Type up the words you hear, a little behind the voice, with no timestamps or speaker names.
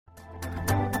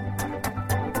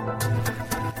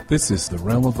This is the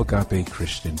Realm of Agape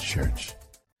Christian Church.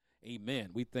 Amen.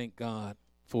 We thank God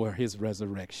for his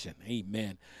resurrection.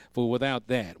 Amen. For without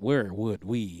that, where would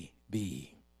we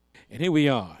be? And here we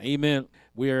are. Amen.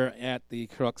 We're at the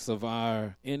crux of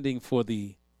our ending for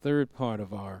the third part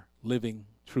of our Living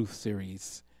Truth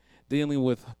series, dealing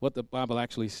with what the Bible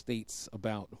actually states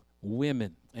about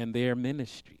women and their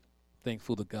ministry.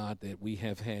 Thankful to God that we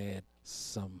have had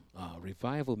some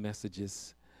revival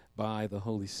messages by the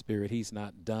Holy Spirit. He's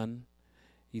not done.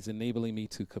 He's enabling me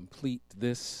to complete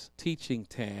this teaching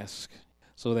task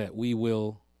so that we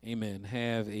will, amen,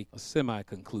 have a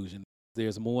semi-conclusion.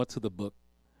 There's more to the book.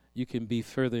 You can be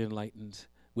further enlightened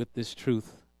with this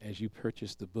truth as you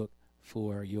purchase the book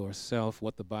for yourself,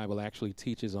 what the Bible actually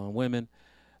teaches on women.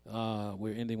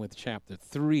 We're ending with chapter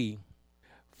 3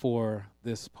 for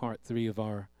this part 3 of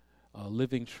our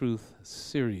Living Truth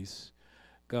series.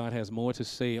 God has more to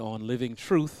say on living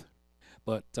truth,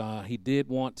 but he did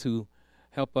want to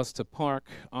help us to park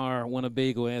our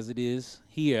Winnebago as it is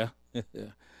here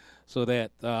so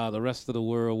that the rest of the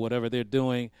world, whatever they're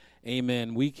doing,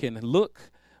 amen, we can look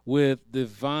with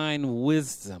divine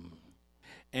wisdom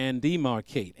and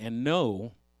demarcate and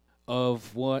know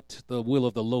of what the will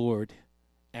of the Lord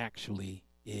actually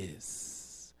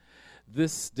is.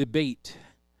 This debate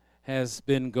has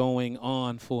been going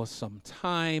on for some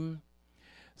time.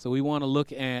 So we want to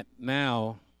look at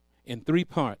now in 3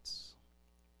 parts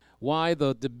why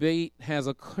the debate has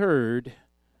occurred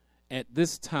at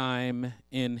this time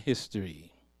in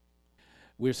history.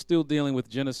 We're still dealing with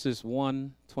Genesis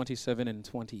 1, 27 and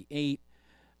 28.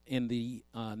 In the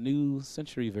New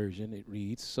Century Version, it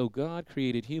reads, "So God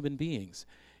created human beings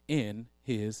in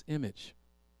his image."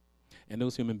 And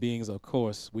those human beings, of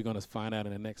course, we're going to find out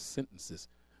in the next sentences.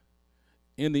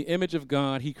 In the image of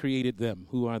God, he created them.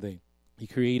 Who are they? He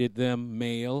created them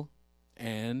male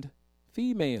and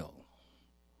female.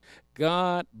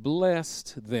 God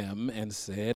blessed them and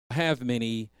said, "Have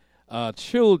many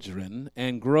children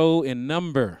and grow in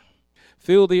number.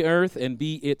 Fill the earth and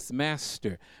be its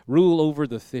master. Rule over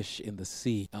the fish in the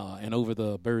sea and over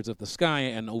the birds of the sky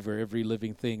and over every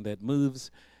living thing that moves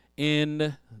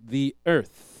in the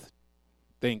earth."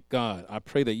 Thank God. I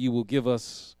pray that you will give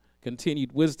us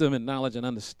continued wisdom and knowledge and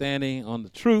understanding on the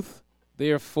truth,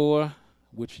 therefore,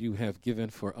 which you have given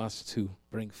for us to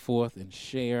bring forth and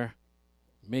share.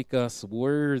 Make us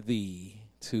worthy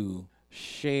to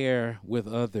share with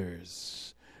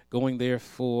others, going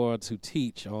therefore to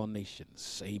teach all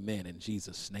nations. Amen, in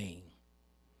Jesus' name.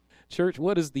 Church,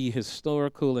 what is the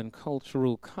historical and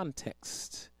cultural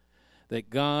context that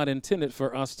God intended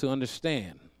for us to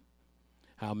understand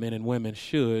how men and women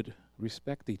should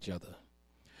respect each other?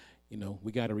 You know,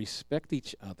 we got to respect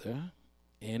each other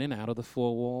in and out of the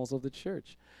 4 walls of the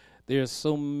church. There's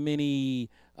so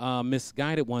many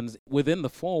misguided ones within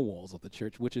the 4 walls of the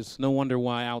church, which is no wonder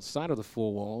why outside of the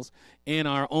 4 walls, in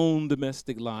our own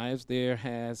domestic lives, there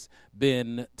has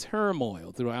been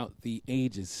turmoil throughout the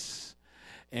ages,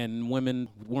 and women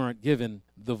weren't given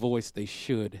the voice they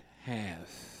should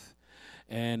have.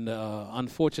 And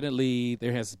unfortunately,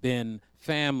 there has been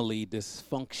family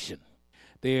dysfunction.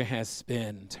 There has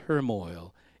been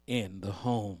turmoil in the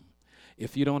home.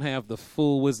 If you don't have the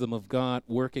full wisdom of God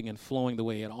working and flowing the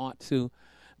way it ought to,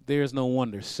 there's no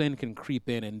wonder sin can creep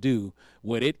in and do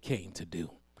what it came to do.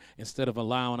 Instead of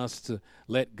allowing us to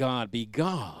let God be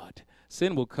God,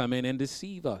 sin will come in and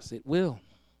deceive us. It will.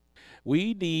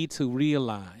 We need to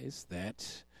realize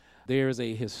that there's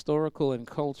a historical and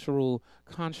cultural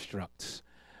construct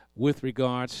with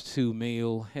regards to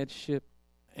male headship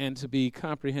and to be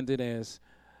comprehended as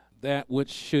that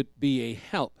which should be a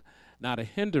help, not a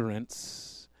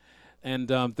hindrance. And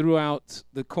throughout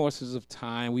the courses of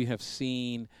time, we have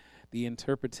seen the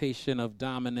interpretation of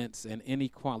dominance and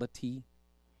inequality.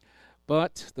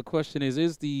 But the question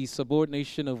is the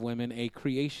subordination of women a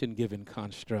creation-given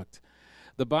construct?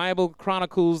 The Bible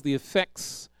chronicles the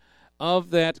effects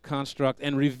of that construct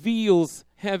and reveals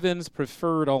heaven's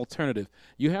preferred alternative.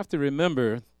 You have to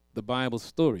remember the Bible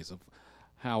stories of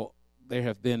how there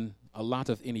have been a lot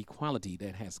of inequality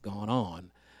that has gone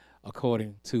on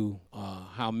according to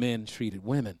how men treated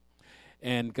women.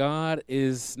 And God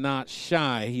is not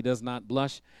shy. He does not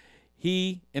blush.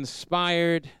 He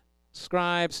inspired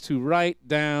scribes to write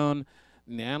down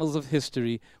in the annals of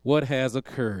history what has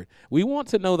occurred. We want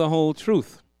to know the whole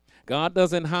truth. God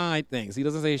doesn't hide things. He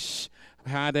doesn't say, shh,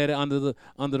 hide that under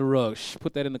the rug. Shh,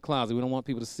 put that in the closet. We don't want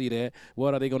people to see that.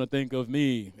 What are they going to think of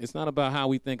me? It's not about how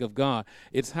we think of God.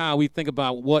 It's how we think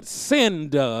about what sin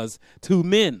does to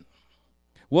men.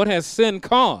 What has sin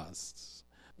caused?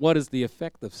 What is the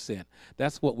effect of sin?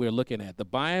 That's what we're looking at. The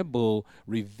Bible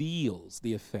reveals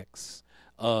the effects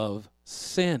of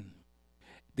sin,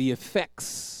 the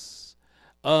effects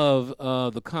of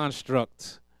the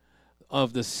construct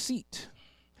of the seat.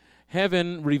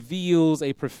 Heaven reveals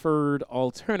a preferred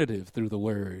alternative through the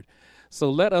word. So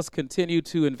let us continue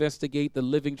to investigate the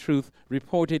living truth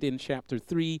reported in chapter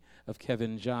 3 of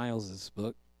Kevin Giles's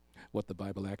book, What the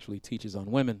Bible Actually Teaches on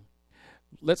Women.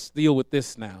 Let's deal with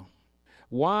this now.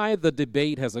 Why the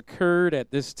debate has occurred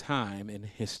at this time in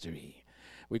history.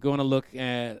 We're going to look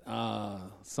at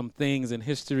some things in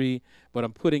history, but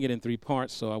I'm putting it in 3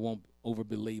 parts so I won't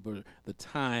over-belabor the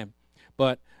time.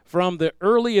 But from the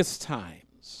earliest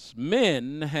times,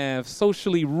 men have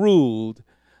socially ruled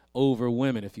over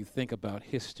women. If you think about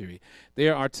history,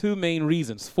 there are 2 main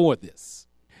reasons for this.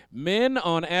 Men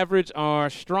on average are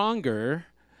stronger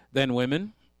than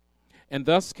women and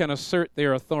thus can assert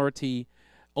their authority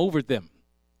over them.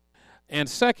 And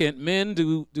second, men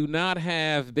do not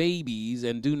have babies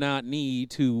and do not need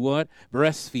to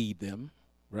breastfeed them,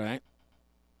 right?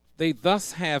 They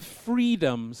thus have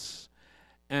freedoms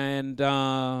and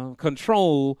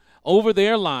control over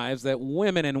their lives that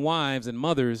women and wives and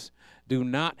mothers do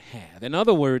not have. In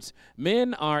other words,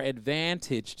 men are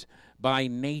advantaged by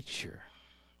nature.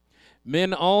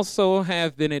 Men also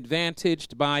have been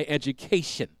advantaged by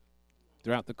education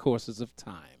throughout the courses of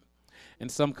time. In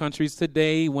some countries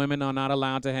today, women are not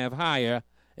allowed to have higher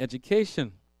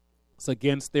education. It's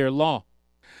against their law.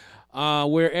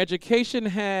 Where education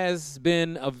has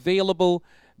been available,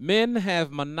 men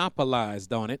have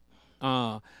monopolized on it.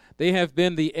 They have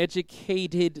been the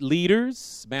educated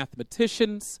leaders,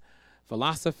 mathematicians,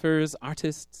 philosophers,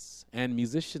 artists, and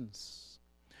musicians.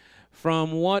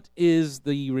 From what is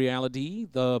the reality,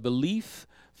 the belief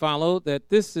followed that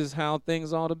this is how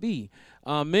things ought to be.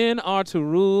 Men are to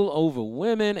rule over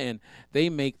women, and they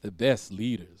make the best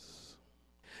leaders.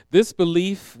 This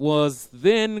belief was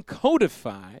then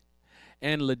codified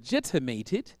and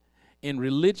legitimated in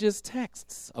religious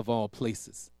texts of all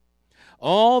places.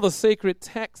 All the sacred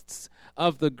texts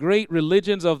of the great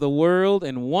religions of the world,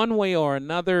 in one way or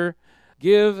another,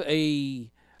 give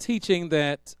a teaching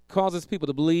that causes people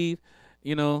to believe,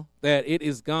 that it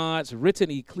is God's written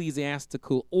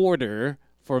ecclesiastical order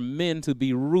for men to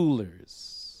be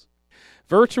rulers.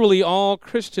 Virtually all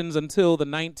Christians until the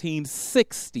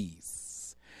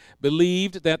 1960s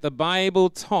believed that the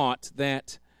Bible taught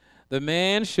that the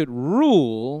man should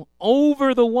rule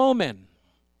over the woman,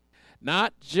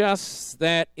 not just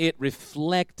that it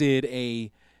reflected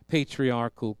a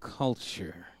patriarchal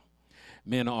culture.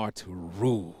 Men are to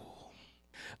rule.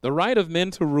 The right of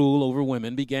men to rule over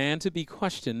women began to be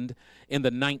questioned in the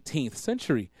 19th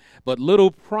century, but little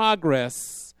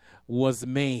progress was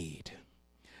made.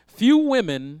 Few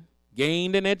women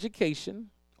gained an education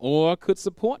or could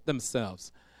support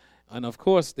themselves. And of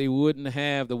course, they wouldn't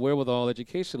have the wherewithal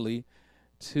educationally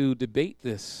to debate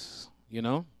this,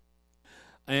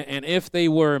 And if they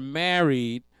were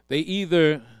married, they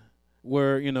either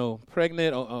were,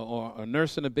 pregnant or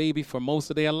nursing a baby for most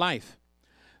of their life.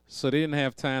 So they didn't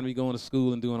have time to be going to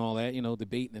school and doing all that,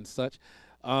 debating and such.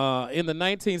 In the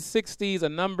 1960s, a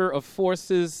number of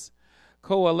forces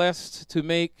coalesced to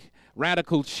make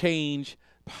radical change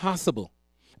possible.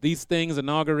 These things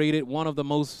inaugurated one of the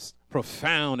most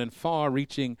profound and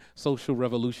far-reaching social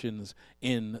revolutions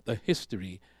in the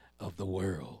history of the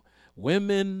world.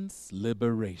 Women's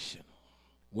liberation.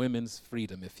 Women's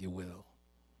freedom, if you will.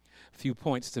 A few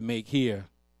points to make here.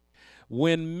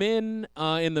 When men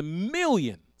in the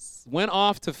millions went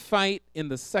off to fight in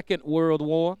the Second World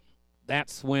War,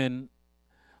 that's when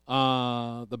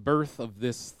the birth of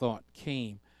this thought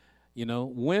came.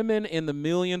 Women in the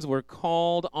millions were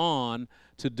called on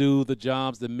to do the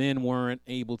jobs the men weren't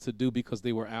able to do because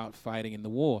they were out fighting in the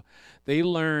war. They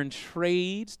learned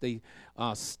trades. They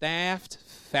staffed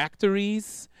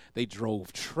factories. They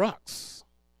drove trucks,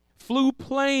 flew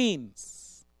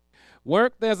planes,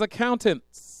 worked as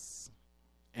accountants,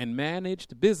 and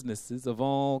managed businesses of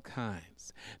all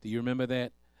kinds. Do you remember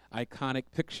that iconic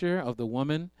picture of the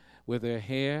woman with her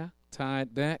hair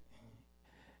tied back?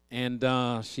 And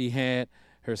she had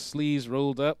her sleeves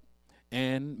rolled up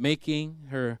and making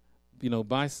her,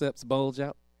 biceps bulge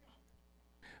out.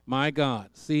 My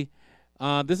God. See,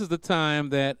 this is the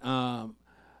time that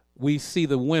we see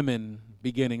the women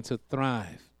beginning to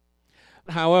thrive.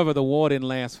 However, the war didn't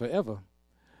last forever.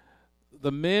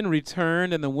 The men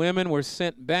returned and the women were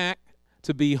sent back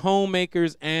to be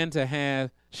homemakers and to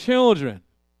have children.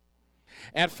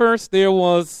 At first, there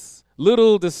was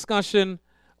little discussion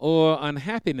or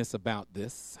unhappiness about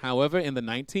this. However, in the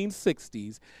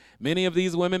 1960s, many of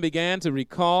these women began to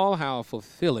recall how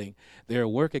fulfilling their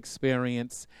work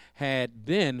experience had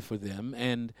been for them,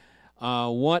 and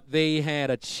what they had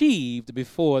achieved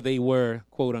before they were,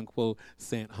 quote unquote,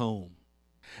 sent home.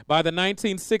 By the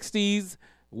 1960s,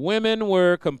 women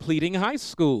were completing high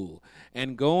school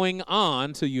and going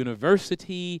on to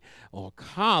university or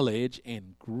college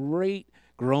in great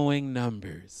growing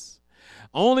numbers,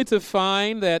 only to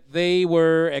find that they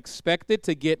were expected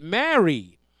to get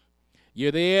married.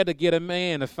 You're there to get a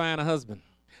man, to find a husband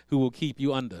who will keep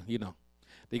you under,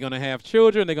 They're going to have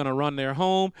children. They're going to run their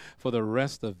home for the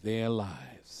rest of their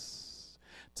lives,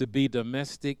 to be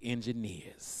domestic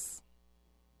engineers.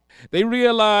 They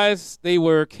realized they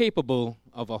were capable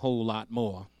of a whole lot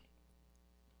more.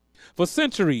 For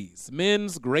centuries,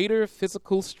 men's greater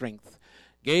physical strength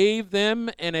gave them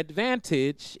an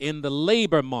advantage in the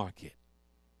labor market.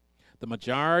 The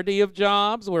majority of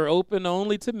jobs were open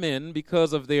only to men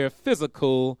because of their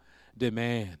physical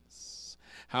demands.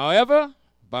 However,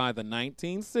 by the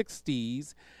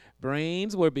 1960s,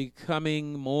 brains were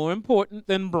becoming more important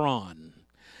than brawn.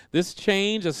 This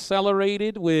change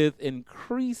accelerated with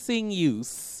increasing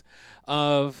use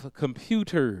of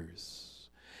computers.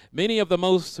 Many of the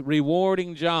most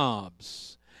rewarding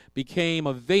jobs became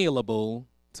available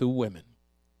to women.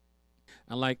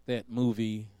 I like that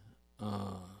movie,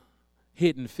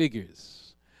 Hidden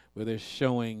Figures, where they're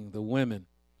showing the women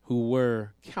who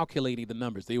were calculating the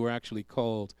numbers. They were actually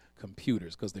called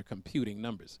computers because they're computing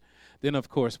numbers. Then, of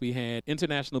course, we had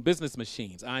international business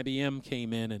machines. IBM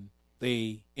came in and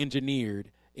they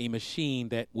engineered a machine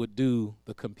that would do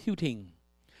the computing.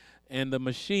 And the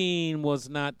machine was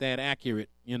not that accurate,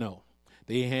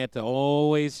 They had to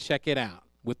always check it out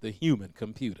with the human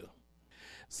computer.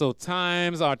 So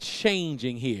times are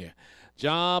changing here.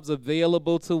 Jobs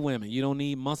available to women. You don't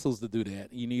need muscles to do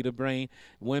that. You need a brain.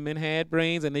 Women had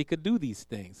brains and they could do these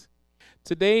things.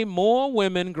 Today, more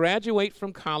women graduate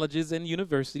from colleges and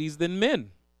universities than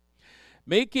men,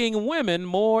 making women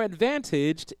more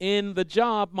advantaged in the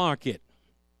job market.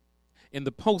 In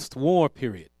the post-war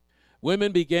period,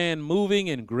 women began moving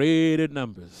in greater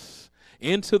numbers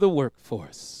into the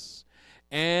workforce,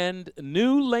 and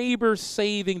new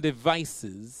labor-saving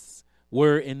devices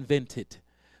were invented.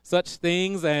 Such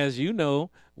things as,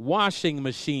 washing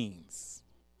machines,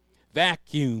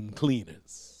 vacuum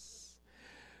cleaners,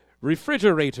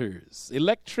 refrigerators,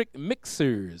 electric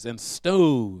mixers, and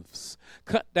stoves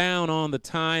cut down on the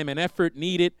time and effort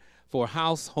needed for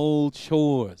household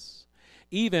chores.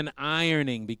 Even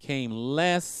ironing became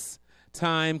less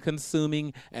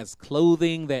time-consuming as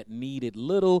clothing that needed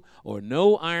little or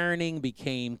no ironing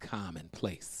became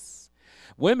commonplace.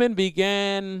 Women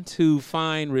began to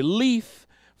find relief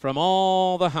from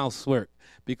all the housework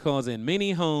because in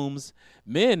many homes,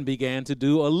 men began to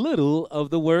do a little of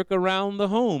the work around the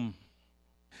home.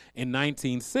 In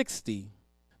 1960,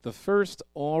 the first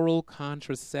oral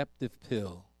contraceptive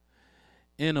pill,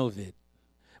 Enovid,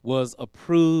 was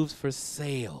approved for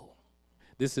sale.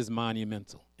 This is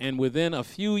monumental. And within a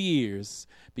few years,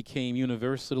 became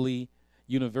universally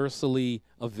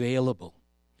available.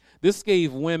 This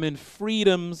gave women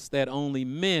freedoms that only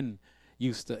men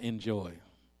used to enjoy.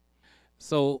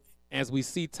 So as we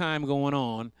see time going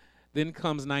on, then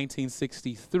comes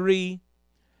 1963,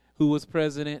 who was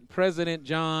president? President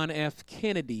John F.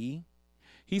 Kennedy.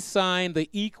 He signed the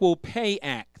Equal Pay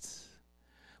Act,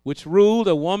 which ruled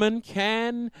a woman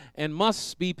can and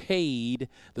must be paid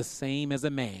the same as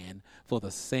a man for the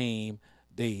same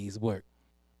day's work.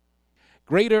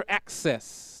 Greater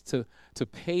access to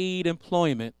paid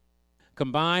employment,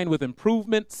 combined with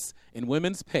improvements in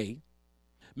women's pay,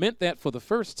 meant that for the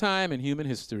first time in human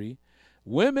history,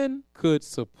 women could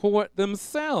support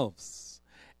themselves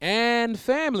and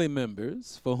family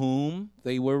members for whom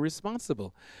they were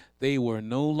responsible. They were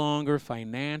no longer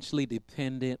financially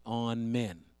dependent on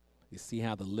men. You see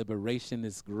how the liberation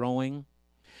is growing?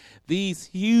 These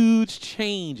huge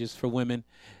changes for women,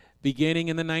 beginning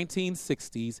in the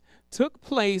 1960s, took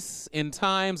place in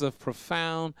times of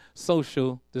profound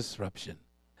social disruption.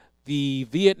 The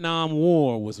Vietnam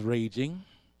War was raging.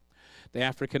 The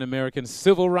African-American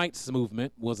civil rights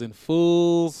movement was in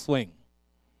full swing.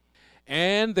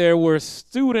 And there were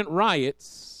student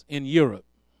riots in Europe.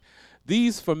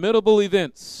 These formidable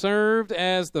events served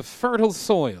as the fertile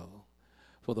soil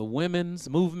for the women's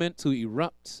movement to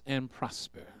erupt and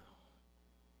prosper.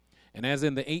 And as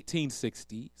in the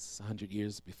 1860s, 100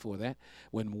 years before that,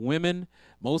 when women,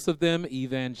 most of them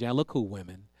evangelical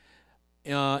women,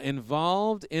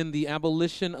 involved in the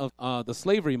abolition of the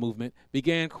slavery movement,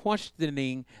 began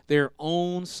questioning their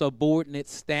own subordinate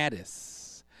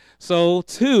status. So,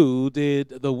 too, did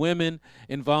the women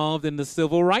involved in the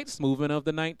civil rights movement of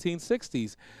the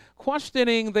 1960s,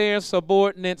 questioning their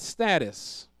subordinate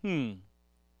status.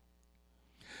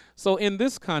 So in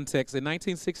this context, in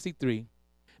 1963,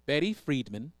 Betty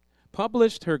Friedman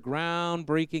published her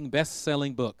groundbreaking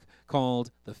best-selling book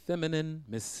called The Feminine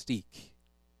Mystique.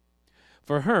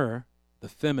 For her, the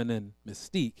feminine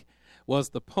mystique was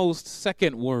the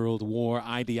post-Second World War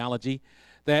ideology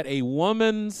that a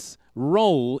woman's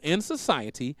role in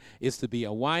society is to be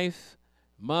a wife,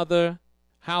 mother,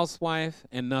 housewife,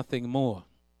 and nothing more.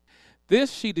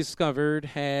 This, she discovered,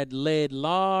 had led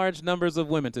large numbers of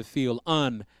women to feel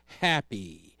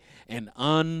unhappy and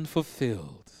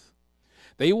unfulfilled.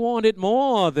 They wanted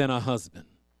more than a husband,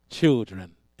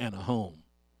 children, and a home.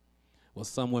 Well,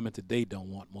 some women today don't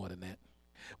want more than that.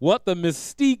 What the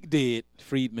mystique did,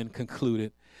 Friedman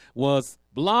concluded, was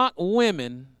block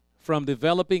women from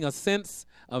developing a sense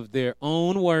of their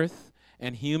own worth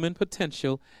and human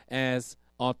potential as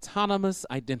autonomous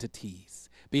identities.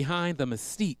 Behind the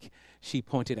mystique, she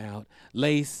pointed out,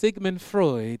 lay Sigmund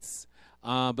Freud's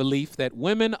belief that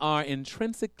women are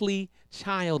intrinsically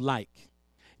childlike,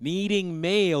 needing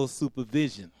male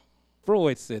supervision.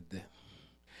 Freud said that.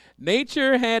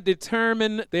 Nature had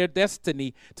determined their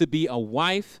destiny to be a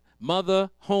wife,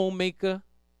 mother, homemaker,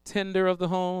 tender of the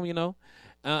home,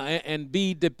 and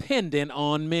be dependent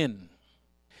on men.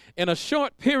 In a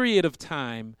short period of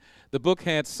time, the book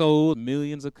had sold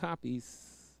millions of copies.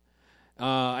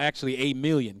 Actually, 8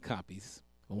 million copies.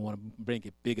 I want to bring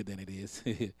it bigger than it is.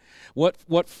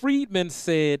 What Friedman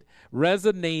said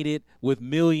resonated with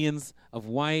millions of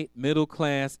white,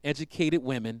 middle-class, educated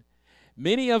women.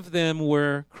 Many of them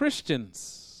were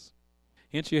Christians.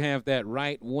 Hence you have that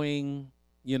right-wing,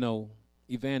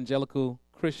 evangelical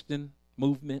Christian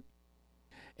movement.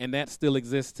 And that still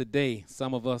exists today,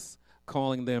 some of us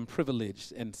calling them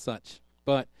privileged and such.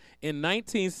 But in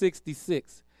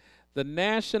 1966, the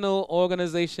National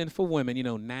Organization for Women,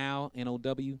 NOW,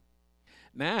 N-O-W,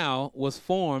 NOW was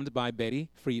formed by Betty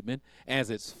Friedman as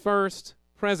its first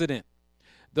president.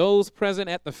 Those present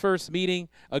at the first meeting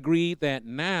agreed that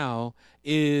NOW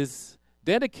is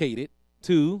dedicated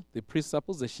to the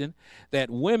presupposition that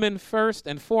women first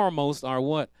and foremost are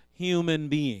what? Human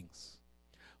beings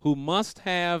who must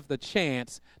have the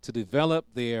chance to develop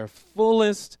their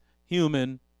fullest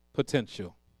human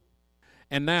potential.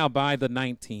 And now by the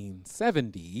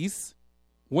 1970s,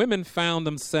 women found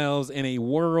themselves in a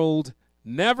world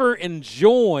never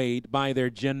enjoyed by their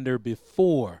gender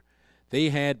before. They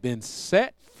had been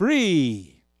set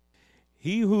free.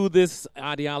 He who this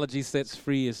ideology sets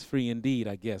free is free indeed,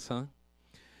 I guess, huh?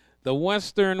 The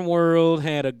Western world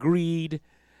had agreed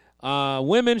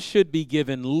women should be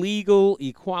given legal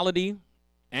equality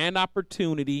and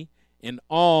opportunity in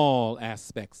all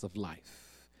aspects of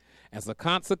life. As a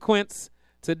consequence,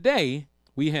 today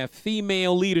we have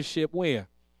female leadership where?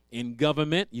 In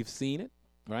government, you've seen it,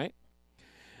 right?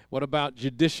 What about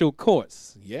judicial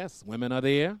courts? Yes, women are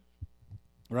there,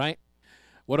 right?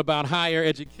 What about higher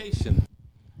education?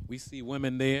 We see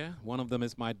women there. One of them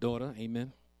is my daughter,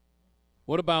 amen.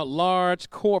 What about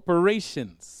large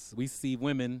corporations? We see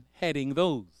women heading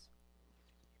those.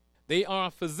 They are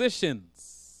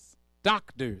physicians,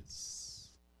 doctors.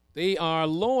 They are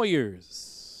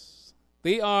lawyers.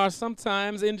 They are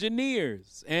sometimes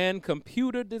engineers and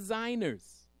computer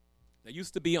designers. There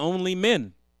used to be only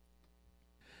men.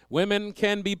 Women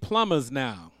can be plumbers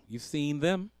now. You've seen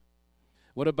them.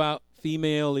 What about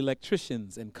female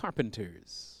electricians and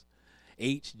carpenters?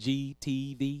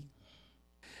 HGTV.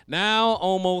 Now,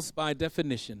 almost by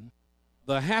definition,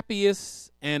 the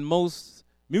happiest and most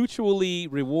mutually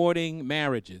rewarding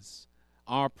marriages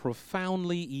are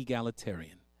profoundly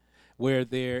egalitarian, where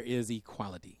there is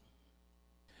equality.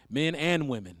 Men and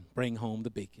women bring home the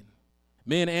bacon.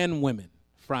 Men and women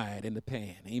fry it in the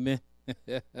pan. Amen.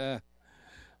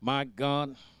 My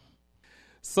God.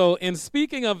 So in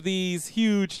speaking of these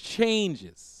huge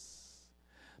changes,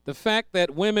 the fact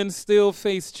that women still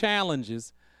face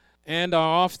challenges and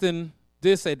are often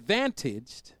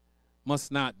disadvantaged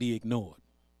must not be ignored.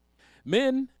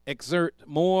 Men exert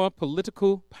more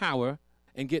political power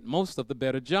and get most of the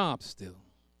better jobs still.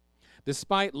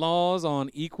 Despite laws on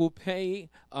equal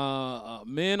pay,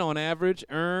 men on average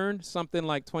earn something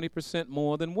like 20%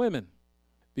 more than women.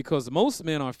 Because most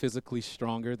men are physically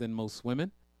stronger than most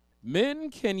women, men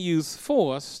can use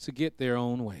force to get their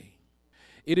own way.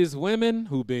 It is women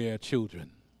who bear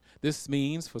children. This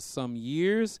means for some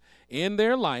years in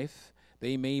their life,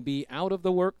 they may be out of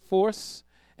the workforce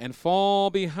and fall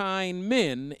behind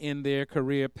men in their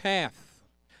career path.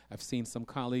 I've seen some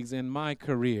colleagues in my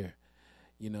career,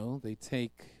 they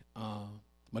take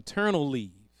maternal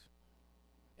leave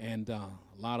and a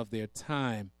lot of their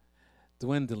time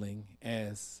dwindling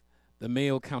as the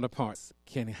male counterparts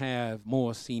can have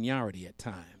more seniority at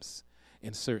times.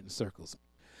 in certain circles.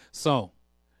 So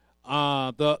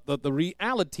the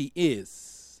reality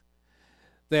is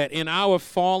that in our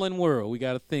fallen world, we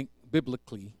got to think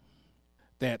biblically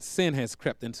that sin has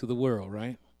crept into the world,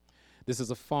 right? This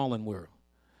is a fallen world.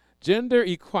 Gender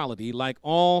equality, like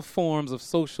all forms of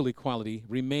social equality,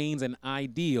 remains an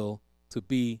ideal to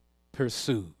be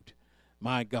pursued.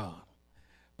 My God.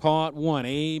 Part 1,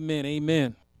 amen,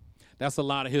 amen. That's a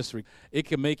lot of history. It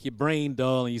can make your brain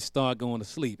dull and you start going to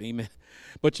sleep, amen.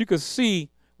 But you can see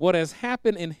what has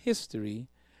happened in history,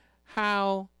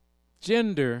 how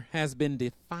gender has been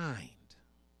defined.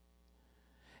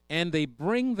 And they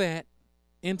bring that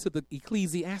into the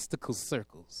ecclesiastical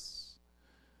circles.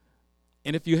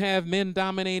 And if you have men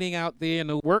dominating out there in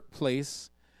the workplace,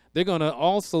 they're going to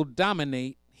also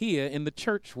dominate here in the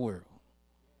church world.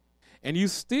 And you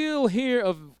still hear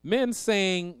of men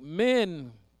saying,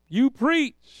 men, you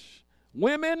preach.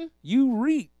 Women, you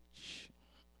reach.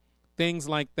 Things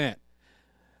like that.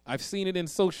 I've seen it in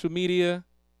social media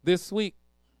this week,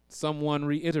 someone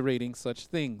reiterating such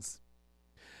things.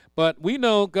 But we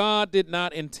know God did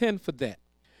not intend for that.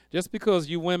 Just because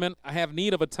you women have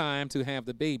need of a time to have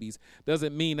the babies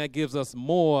doesn't mean that gives us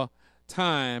more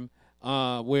time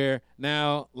where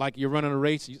now, like you're running a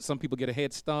race, some people get a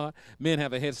head start. Men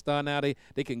have a head start now. They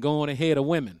can go on ahead of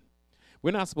women.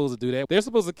 We're not supposed to do that. They're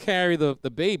supposed to carry the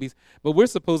babies, but we're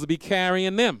supposed to be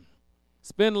carrying them.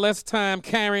 Spend less time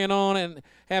carrying on and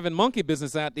having monkey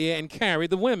business out there and carry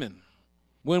the women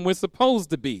when we're supposed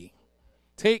to be.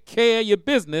 Take care of your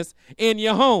business in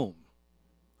your home.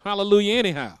 Hallelujah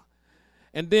anyhow.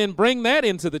 And then bring that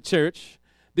into the church.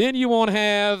 Then you won't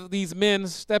have these men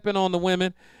stepping on the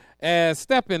women as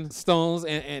stepping stones,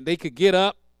 and they could get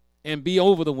up and be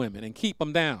over the women and keep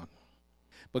them down.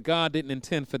 But God didn't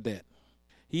intend for that.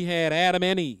 He had Adam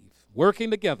and Eve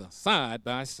working together side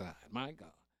by side. My God.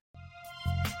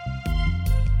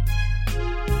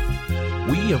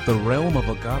 We of the Realm of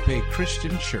Agape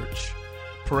Christian Church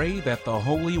pray that the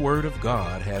holy word of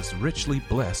God has richly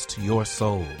blessed your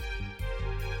soul.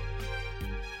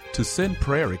 To send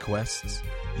prayer requests,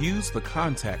 use the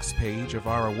contacts page of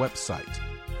our website,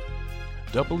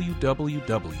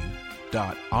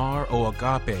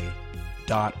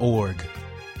 www.roagape.org.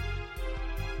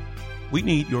 We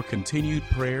need your continued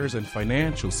prayers and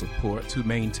financial support to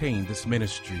maintain this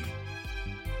ministry.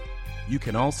 You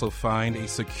can also find a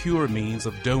secure means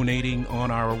of donating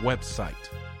on our website.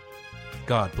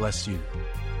 God bless you.